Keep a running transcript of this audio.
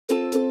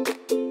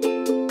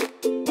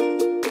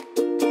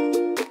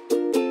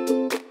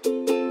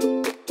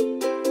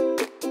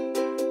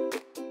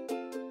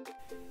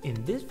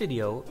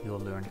video,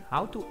 you'll learn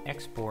how to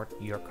export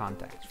your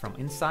contacts from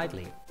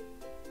Insightly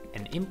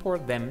and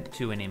import them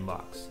to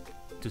INinbox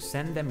to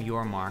send them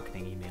your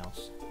marketing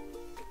emails.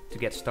 To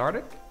get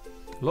started,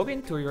 log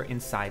into your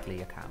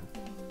Insightly account.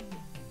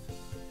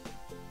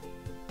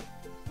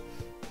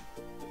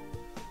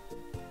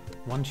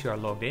 Once you are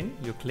logged in,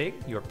 you click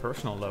your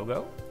personal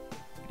logo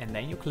and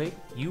then you click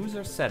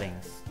User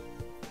Settings.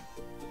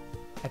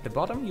 At the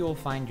bottom you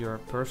will find your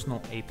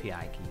personal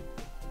API key.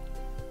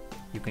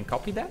 You can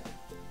copy that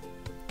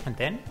and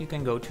then you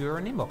can go to your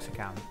INinbox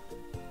account.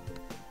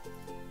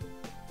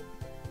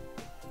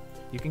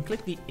 You can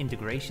click the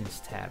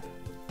Integrations tab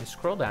and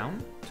scroll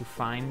down to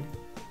find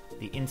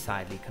the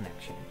Insightly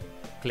connection.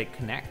 Click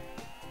Connect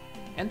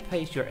and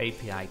paste your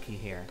API key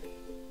here.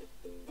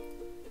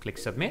 Click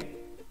Submit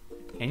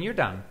and you're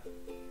done.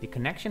 The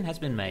connection has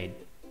been made.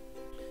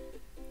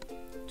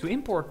 To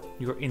import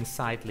your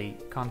Insightly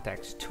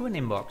contacts to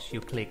INinbox,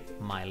 you click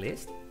My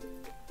List.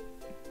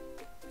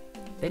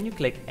 Then you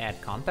click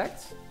Add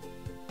Contacts.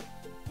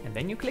 And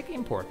then you click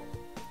Import.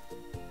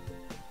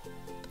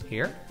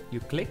 Here, you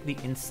click the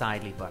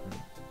Insightly button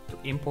to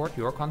import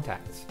your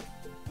contacts.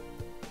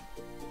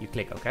 You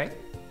click OK.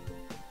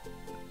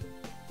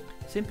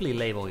 Simply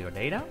label your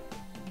data.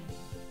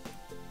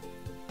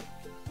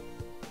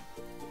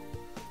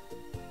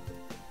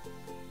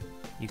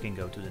 You can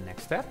go to the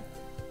next step.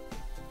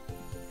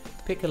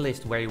 Pick a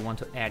list where you want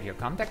to add your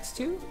contacts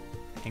to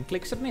and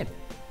click Submit.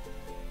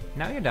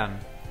 Now you're done.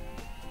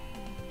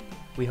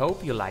 We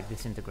hope you like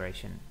this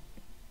integration.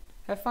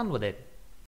 Have fun with it.